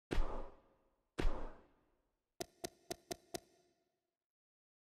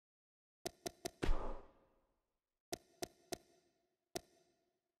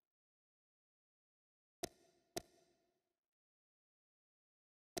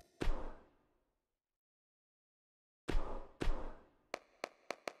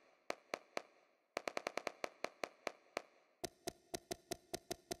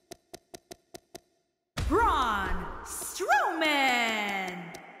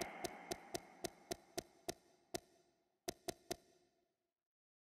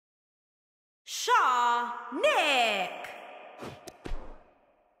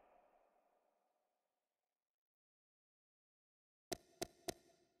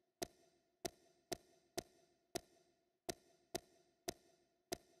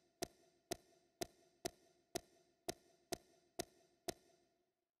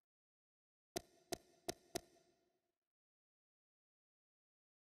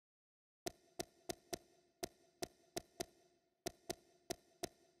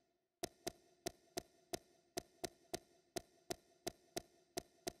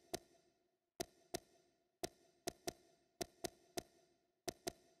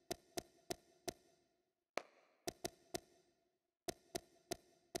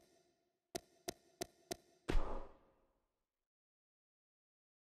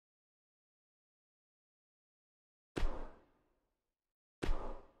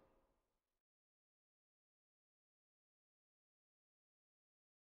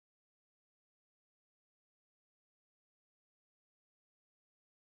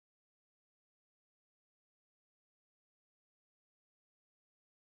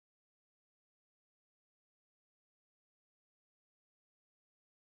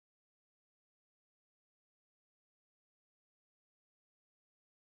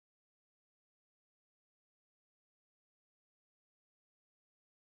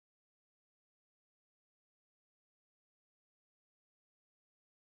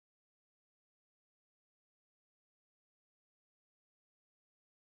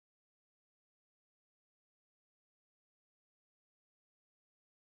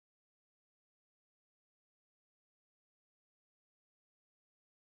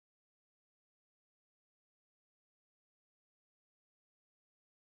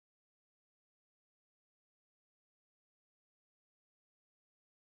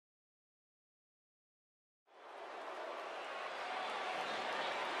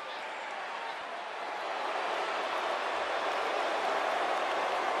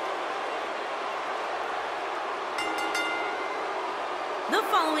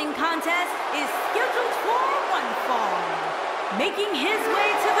following contest is scheduled for one fall. Making his way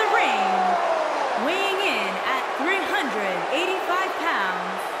to the ring, weighing in at 385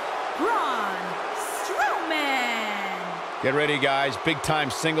 pounds, Braun Strowman. Get ready, guys. Big-time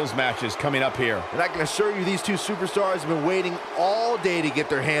singles matches coming up here. And I can assure you these two superstars have been waiting all day to get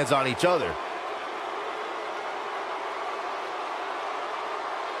their hands on each other.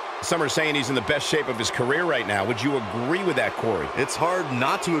 Some are saying he's in the best shape of his career right now. Would you agree with that, Corey? It's hard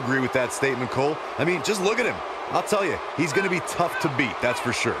not to agree with that statement, Cole. I mean, just look at him. I'll tell you, he's going to be tough to beat, that's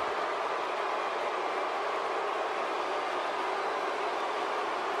for sure.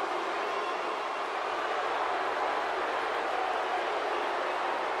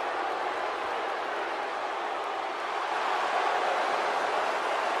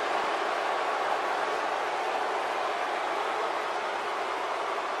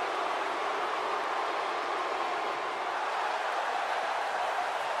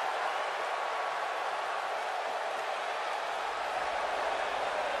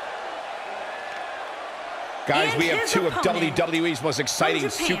 Guys, we have two of opponent, WWE's most exciting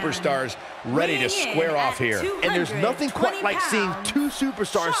superstars ready to square off here. And there's nothing quite like seeing two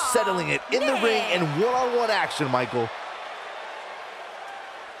superstars settling it in the ring in one-on-one action, Michael.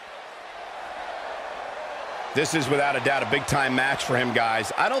 This is without a doubt a big-time match for him,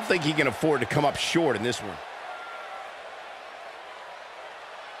 guys. I don't think he can afford to come up short in this one.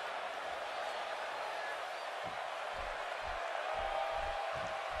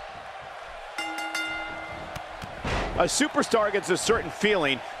 A superstar gets a certain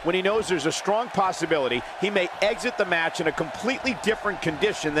feeling when he knows there's a strong possibility he may exit the match in a completely different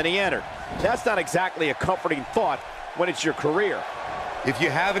condition than he entered. That's not exactly a comforting thought when it's your career. If you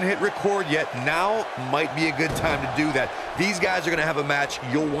haven't hit record yet, now might be a good time to do that. These guys are going to have a match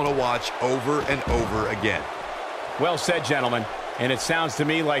you'll want to watch over and over again. Well said, gentlemen. And it sounds to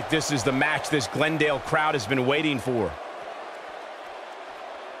me like this is the match this Glendale crowd has been waiting for.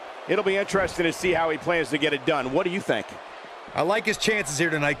 It'll be interesting to see how he plans to get it done. What do you think? I like his chances here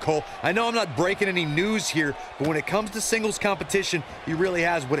tonight, Cole. I know I'm not breaking any news here, but when it comes to singles competition, he really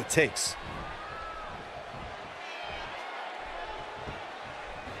has what it takes.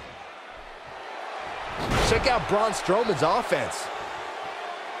 Check out Braun Strowman's offense.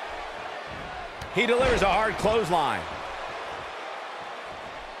 He delivers a hard clothesline.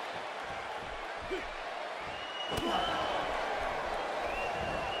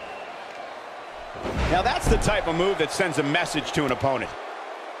 Now that's the type of move that sends a message to an opponent.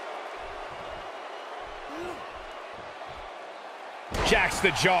 Jacks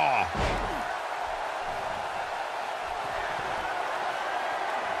the jaw.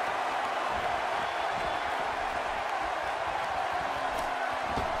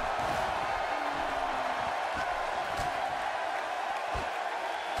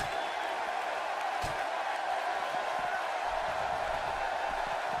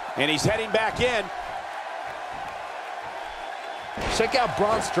 And he's heading back in. Check out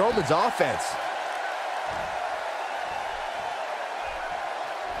Braun Strowman's offense.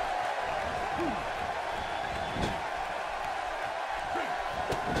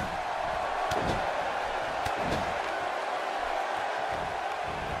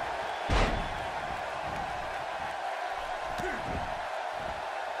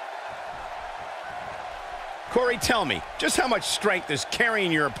 Corey, tell me, just how much strength does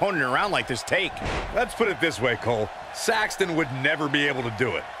carrying your opponent around like this take? Let's put it this way, Cole. Saxton would never be able to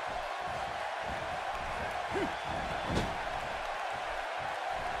do it.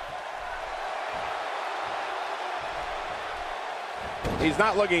 He's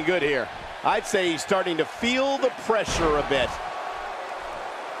not looking good here. I'd say he's starting to feel the pressure a bit.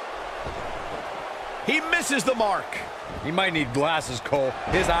 He misses the mark. He might need glasses, Cole.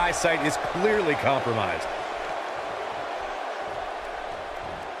 His eyesight is clearly compromised.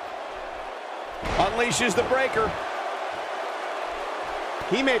 Unleashes the breaker.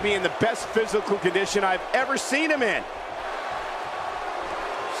 He may be in the best physical condition I've ever seen him in.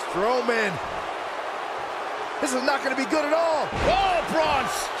 Strowman. This is not going to be good at all. Oh, Braun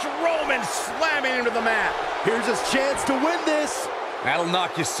Strowman slamming into the mat. Here's his chance to win this. That'll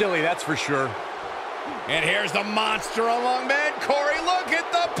knock you silly, that's for sure. And here's the monster among men. Corey, look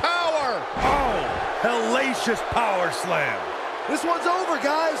at the power. Oh, hellacious power slam. This one's over,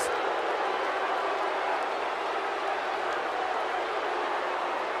 guys.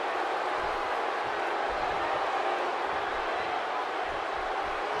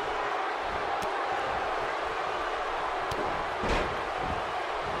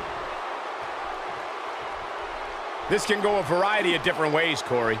 This can go a variety of different ways,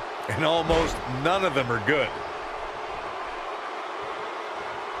 Corey. And almost none of them are good.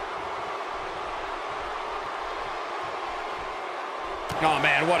 Oh,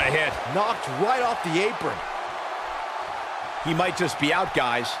 man, what a hit. Knocked right off the apron. He might just be out,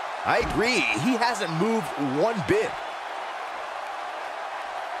 guys. I agree. He hasn't moved one bit.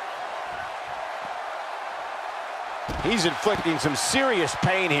 He's inflicting some serious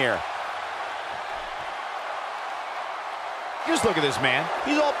pain here. Just look at this man.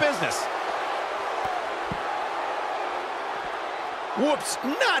 He's all business. Whoops,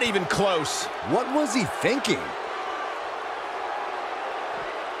 not even close. What was he thinking?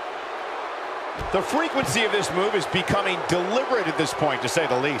 The frequency of this move is becoming deliberate at this point, to say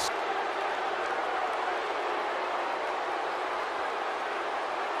the least.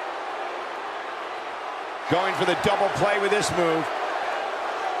 Going for the double play with this move.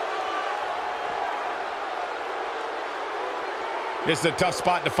 This is a tough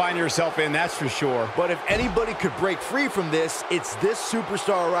spot to find yourself in, that's for sure. But if anybody could break free from this, it's this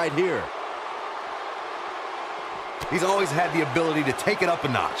superstar right here. He's always had the ability to take it up a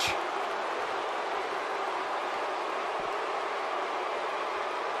notch.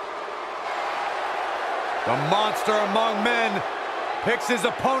 The monster among men picks his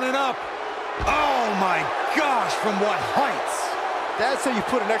opponent up. Oh my gosh, from what heights? That's how you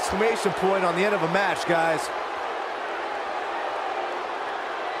put an exclamation point on the end of a match, guys.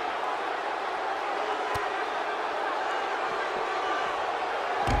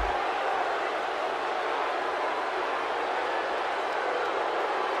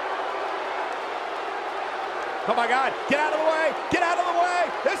 Oh my God, get out of the way, get out of the way.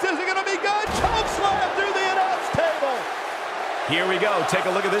 This isn't gonna be good. Choke slam through the announce table. Here we go, take a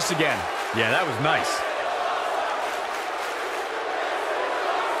look at this again. Yeah, that was nice.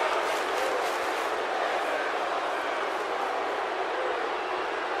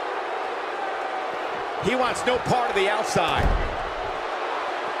 He wants no part of the outside.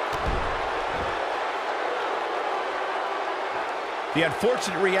 The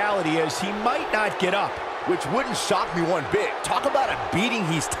unfortunate reality is he might not get up. Which wouldn't shock me one bit. Talk about a beating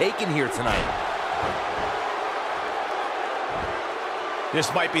he's taken here tonight.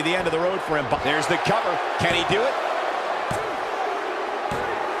 This might be the end of the road for him. There's the cover. Can he do it?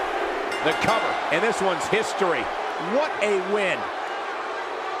 The cover, and this one's history. What a win.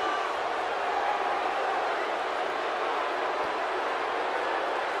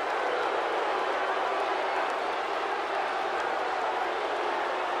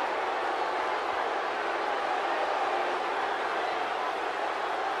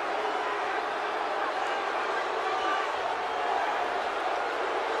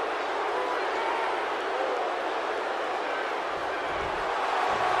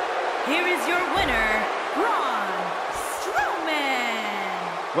 Here is your winner, Braun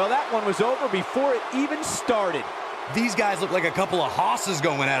Strowman. Well, that one was over before it even started. These guys look like a couple of hosses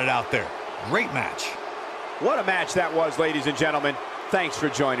going at it out there. Great match. What a match that was, ladies and gentlemen. Thanks for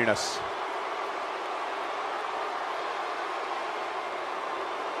joining us.